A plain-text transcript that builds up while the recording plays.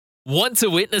Want to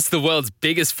witness the world's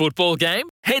biggest football game?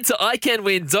 Head to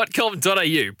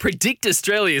iCanWin.com.au, predict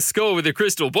Australia's score with a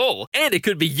crystal ball, and it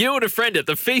could be you and a friend at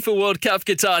the FIFA World Cup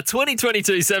Qatar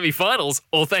 2022 semi-finals,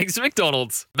 all thanks to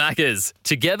McDonald's. Maccas,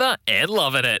 together and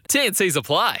loving it. TNCs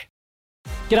apply.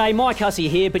 G'day, Mike Hussey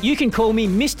here, but you can call me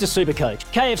Mr. Supercoach.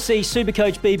 KFC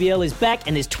Supercoach BBL is back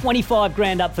and there's 25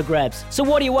 grand up for grabs. So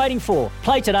what are you waiting for?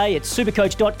 Play today at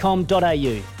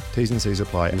supercoach.com.au. T's and C's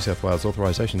apply. New South Wales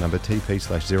authorisation number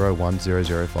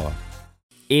TP/01005.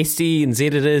 SENZ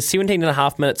it is, 17 and a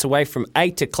half minutes away from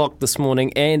 8 o'clock this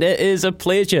morning, and it is a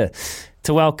pleasure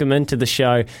to welcome into the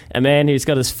show a man who's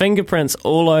got his fingerprints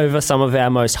all over some of our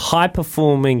most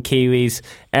high-performing Kiwis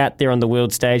out there on the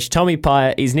world stage. Tommy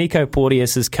Pyatt, he's Nico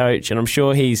Porteous' coach, and I'm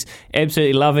sure he's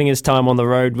absolutely loving his time on the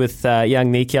road with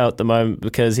young Nico at the moment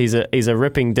because he's a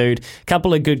ripping dude.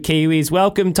 Couple of good Kiwis.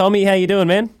 Welcome, Tommy. How you doing,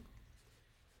 man?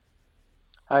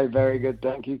 Hey, very good,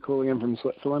 thank you. Calling in from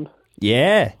Switzerland.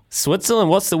 Yeah, Switzerland.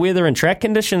 What's the weather and track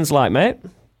conditions like, mate?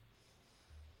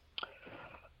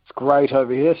 It's great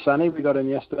over here, sunny. We got in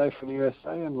yesterday from the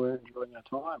USA and we're enjoying our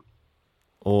time.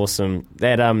 Awesome.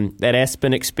 That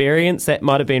Aspen experience, that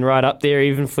might have been right up there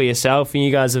even for yourself, and you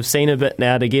guys have seen a bit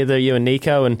now together, you and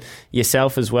Nico, and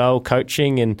yourself as well,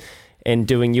 coaching and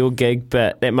doing your gig,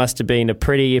 but that must have been a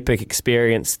pretty epic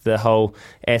experience, the whole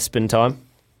Aspen time.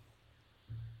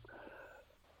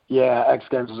 Yeah, X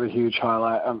Games was a huge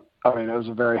highlight. I mean, it was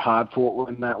a very hard-fought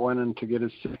win, that one, and to get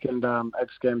his second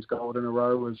X Games gold in a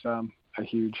row was a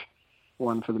huge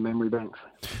one for the memory banks.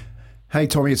 Hey,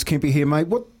 Tommy, it's Kempy here, mate.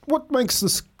 What makes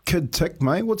this kid tick,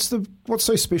 mate? What's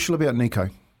so special about Nico?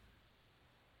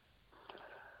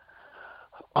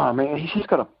 I mean, he's just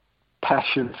got a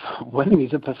passion for winning.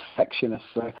 He's a perfectionist,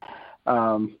 so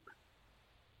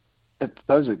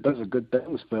those are good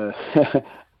things for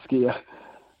skier.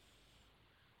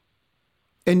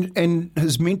 And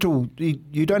his mental,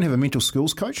 you don't have a mental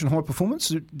skills coach in high performance?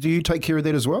 Do you take care of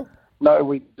that as well? No,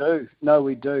 we do.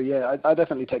 Yeah, I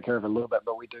definitely take care of it a little bit,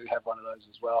 but we do have one of those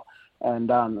as well. And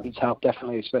it's helped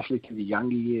definitely, especially through the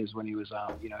younger years when he was,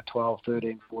 12,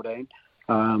 13, 14.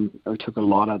 We took a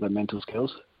lot of the mental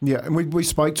skills. Yeah, and we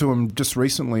spoke to him just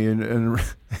recently, and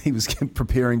he was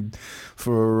preparing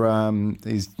for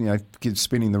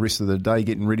spending the rest of the day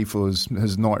getting ready for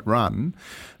his night run.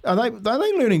 Are they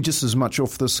learning just as much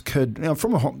off this kid? As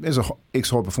an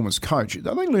ex-high performance coach, are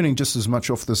they learning just as much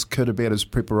off this kid about his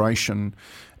preparation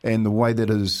and the way that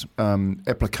his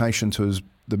application to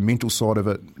the mental side of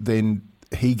it than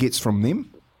he gets from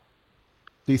them?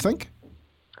 Do you think?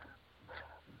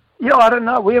 Yeah, I don't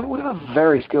know. We have a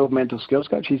very skilled mental skills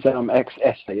coach. He's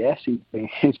ex-SAS. He's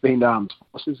been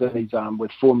forces, and he's with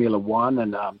Formula One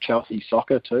and Chelsea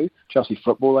soccer too, Chelsea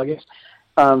football, I guess.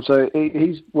 So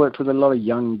he's worked with a lot of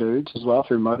young dudes as well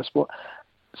through motorsport.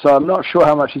 So I'm not sure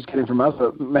how much he's getting from us,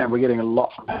 but man, we're getting a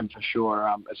lot from him for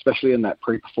sure, especially in that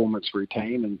pre-performance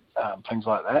routine and things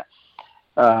like that.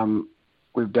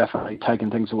 We've definitely taken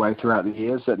things away throughout the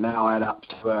years that now add up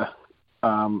to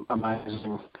a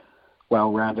amazing,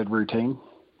 well-rounded routine.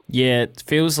 Yeah, it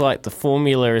feels like the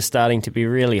formula is starting to be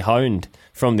really honed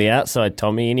from the outside,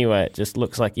 Tommy. Anyway, it just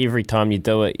looks like every time you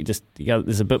do it,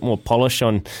 there's a bit more polish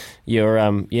on your,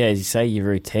 as you say, your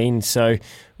routine. So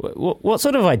what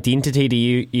sort of identity do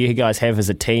you guys have as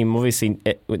a team? Obviously,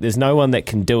 there's no one that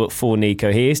can do it for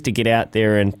Nico. He has to get out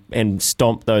there and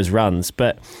stomp those runs.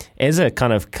 But as a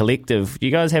kind of collective, do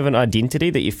you guys have an identity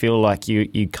that you feel like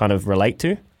you kind of relate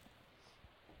to?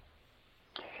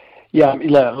 Yeah,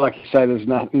 like you say, there's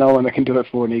no one that can do it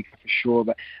for Nico for sure.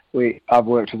 But I've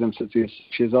worked with him since he was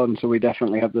 6 years old, and so we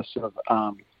definitely have this sort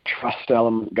of trust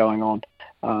element going on.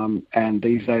 And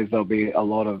these days there'll be a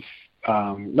lot of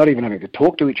not even having to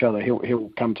talk to each other.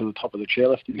 He'll come to the top of the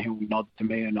chairlift and he'll nod to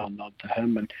me and I'll nod to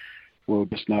him, and we'll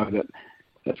just know that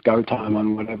it's go time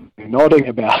on whatever we're nodding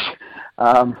about.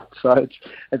 So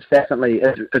it's definitely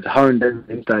it's honed in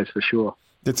these days for sure.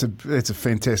 It's a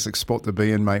fantastic spot to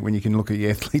be in, mate, when you can look at your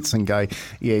athletes and go,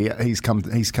 yeah, he's come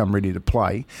ready to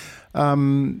play.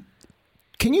 Can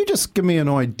you just give me an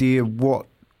idea what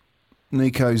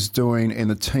Nico's doing and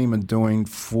the team are doing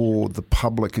for the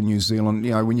public in New Zealand?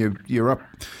 You know, when you're up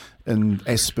in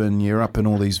Aspen, you're up in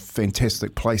all these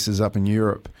fantastic places up in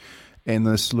Europe, and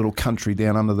this little country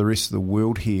down under the rest of the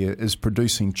world here is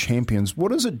producing champions.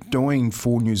 What is it doing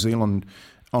for New Zealand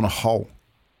on a whole?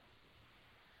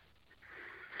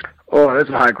 Oh, that's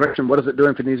a hard question. What is it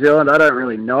doing for New Zealand? I don't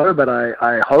really know, but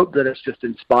I hope that it's just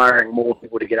inspiring more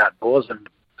people to get outdoors and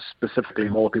specifically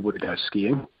more people to go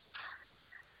skiing.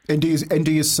 And do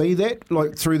you see that,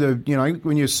 like, through the,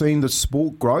 when you're seeing the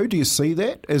sport grow, do you see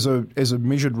that as a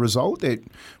measured result that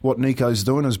what Nico's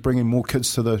doing is bringing more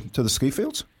kids to the ski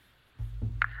fields?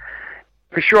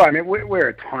 For sure. I mean, we're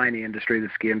a tiny industry, the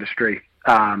ski industry,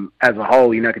 as a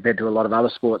whole, compared to a lot of other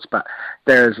sports, but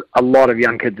there's a lot of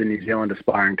young kids in New Zealand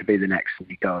aspiring to be the next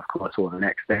Nico, of course, or the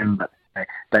next them, but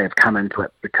they have come into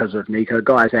it because of Nico,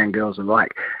 guys and girls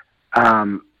alike.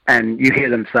 And you hear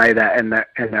them say that in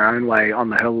their own way on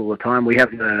the hill all the time. We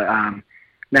have the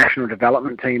national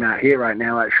development team out here right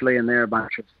now, actually, and they're a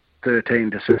bunch of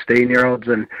 13 to 16-year-olds,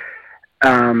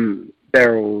 and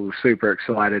they're all super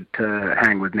excited to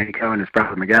hang with Nico and his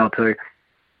brother Miguel too.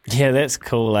 Yeah, that's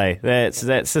cool, eh? That's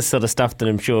the sort of stuff that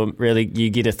I'm sure really you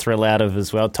get a thrill out of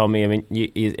as well, Tommy. I mean,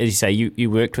 as you say,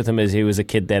 you worked with him as he was a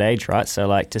kid that age, right? So,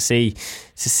 like, to see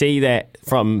that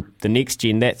from the next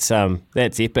gen, that's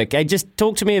epic. Hey, just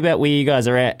talk to me about where you guys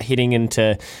are at heading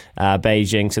into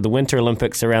Beijing. So the Winter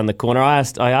Olympics around the corner. I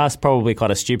asked probably quite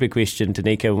a stupid question to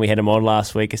Nico when we had him on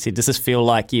last week. I said, does this feel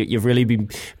like you've really been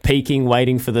peaking,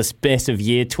 waiting for this massive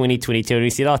year 2022? And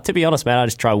he said, to be honest, man, I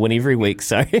just try to win every week.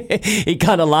 So he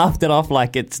kind of laughed it off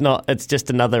like it's just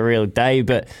another real day.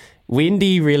 But when do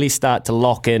you really start to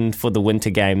lock in for the Winter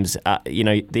Games?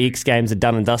 The X Games are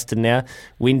done and dusted now.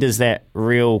 When does that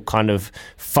real kind of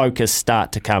focus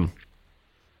start to come?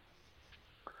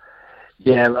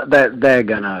 Yeah, they're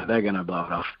gonna blow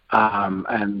it off,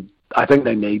 and I think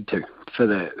they need to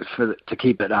to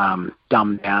keep it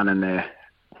dumbed down in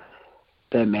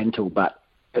their mental. But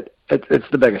it's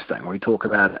the biggest thing. We talk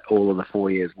about it all of the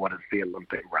 4 years. What is the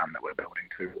Olympic run that we're building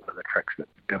to? What are the tricks that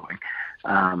we're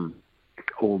doing?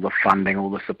 All the funding, all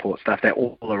the support stuff, they're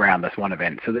all around this one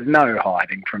event. So there's no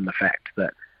hiding from the fact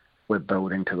that we're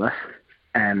building to this.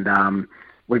 And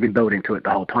we've been building to it the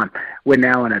whole time. We're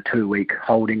now in a 2-week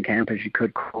holding camp, as you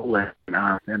could call it,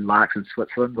 in Larkson,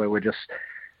 Switzerland, where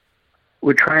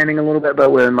we're training a little bit,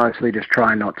 but we're mostly just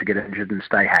trying not to get injured and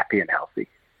stay happy and healthy.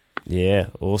 Yeah,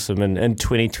 awesome. And in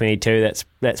 2022,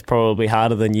 that's probably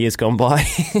harder than years gone by.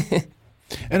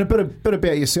 And a bit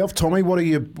about yourself, Tommy. What are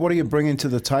you bringing to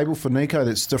the table for Nico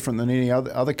that's different than any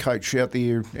other coach out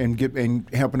there and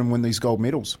helping him win these gold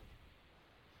medals?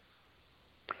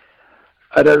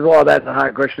 Well, that's a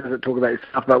hard question to talk about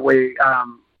stuff, but we,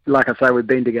 like I say, we've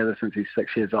been together since he's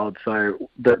 6 years old, so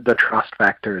the trust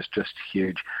factor is just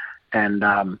huge, and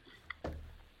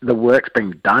the work's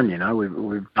been done.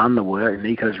 We've done the work.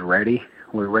 Nico's ready.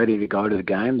 We're ready to go to the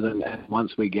games, and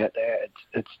once we get there,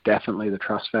 it's definitely the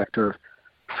trust factor of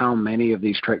how many of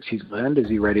these tricks he's learned. Is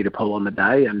he ready to pull on the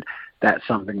day? And that's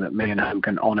something that me and him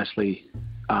can honestly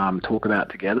talk about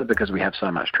together because we have so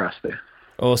much trust there.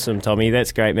 Awesome, Tommy.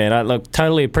 That's great, man. I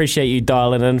totally appreciate you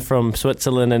dialing in from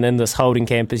Switzerland and in this holding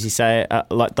camp, as you say.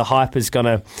 The hype is going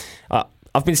to...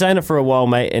 I've been saying it for a while,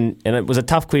 mate, and it was a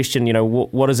tough question,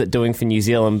 what is it doing for New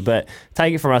Zealand? But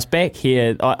take it from us back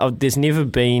here, there's never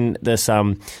been this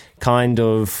kind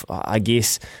of, I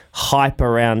guess, hype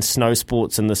around snow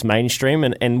sports in this mainstream.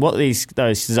 And what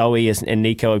those Zoe and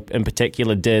Nico in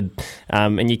particular did,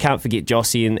 and you can't forget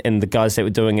Jossie and the guys that were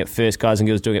doing it first, guys and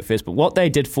girls doing it first, but what they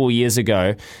did 4 years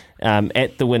ago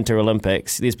at the Winter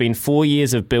Olympics, there's been 4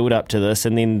 years of build up to this,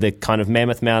 and then the kind of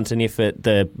Mammoth Mountain effort,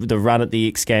 the run at the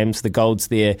X Games, the golds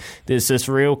there. There's this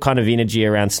real kind of energy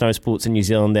around snow sports in New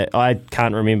Zealand that I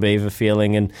can't remember ever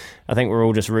feeling, and I think we're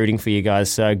all just rooting for you guys.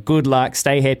 So good luck,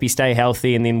 stay happy, stay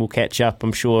healthy, and then we'll catch up,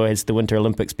 I'm sure, as the Winter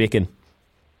Olympics beckon.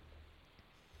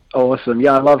 Awesome.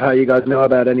 Yeah, I love how you guys know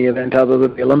about any event other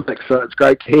than the Olympics, so it's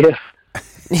great to hear.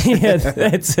 Yeah,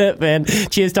 that's it, man.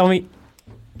 Cheers, Tommy.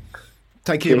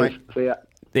 Take care, mate. See ya.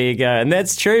 There you go. And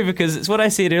that's true, because it's what I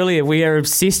said earlier. We are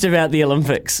obsessed about the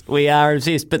Olympics. We are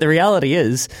obsessed. But the reality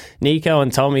is, Nico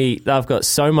and Tommy, they've got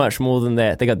so much more than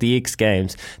that. They've got the X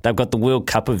Games. They've got the World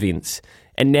Cup events.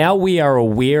 And now we are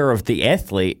aware of the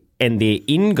athlete and their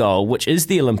end goal, which is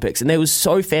the Olympics. And that was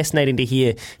so fascinating to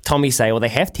hear Tommy say, well,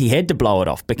 he had to blow it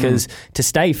off because to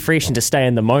stay fresh and to stay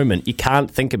in the moment, you can't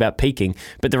think about peaking.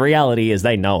 But the reality is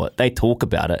they know it. They talk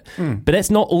about it. But that's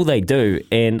not all they do.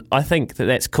 And I think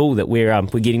that's cool that we're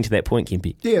getting to that point,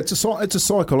 Kempy. Yeah, it's a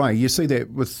cycle, eh? You see that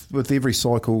with every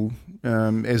cycle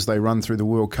as they run through the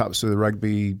World Cups, through the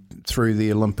rugby, through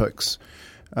the Olympics.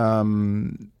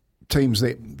 Teams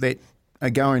that are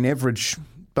going average,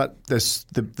 but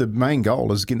the main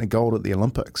goal is getting a gold at the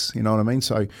Olympics. You know what I mean?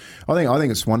 So I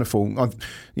think it's wonderful. What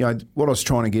I was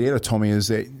trying to get at of Tommy is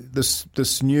that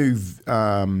this new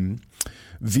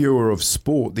viewer of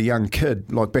sport, the young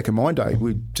kid, like back in my day,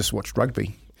 we just watched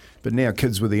rugby, but now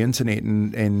kids with the internet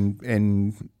and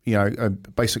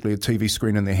basically a TV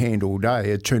screen in their hand all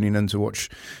day are tuning in to watch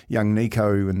young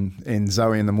Nico and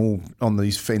Zoe and them all on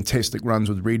these fantastic runs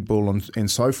with Red Bull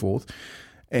and so forth,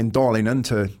 and dialing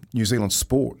into New Zealand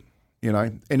sport. you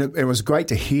know. And it was great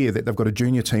to hear that they've got a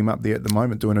junior team up there at the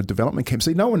moment doing a development camp.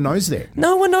 See, no one knows that.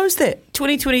 No one knows that.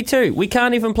 2022, we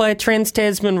can't even play a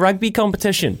Trans-Tasman rugby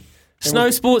competition.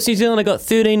 Snow Sports New Zealand have got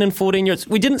 13 and 14-year-olds.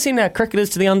 We didn't send our cricketers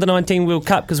to the Under-19 World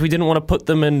Cup because we didn't want to put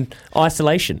them in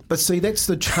isolation. But see, that's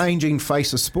the changing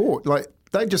face of sport. Like,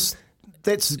 they just...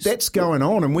 That's going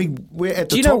on, and we're at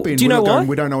the top end. Do you know why?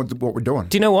 We don't know what we're doing.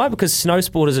 Do you know why? Because snow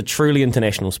sport is a truly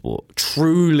international sport.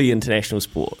 Truly international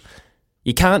sport.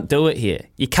 You can't do it here.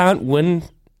 You can't win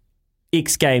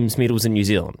X Games medals in New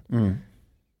Zealand.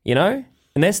 You know?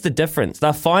 And that's the difference.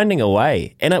 They're finding a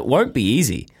way, and it won't be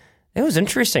easy. It was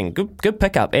interesting. Good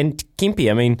pickup. And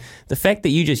Kempe, I mean, the fact that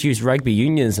you just used rugby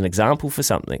union as an example for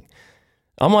something,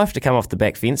 I might have to come off the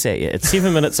back fence at you. It's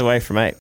 7 minutes away from 8.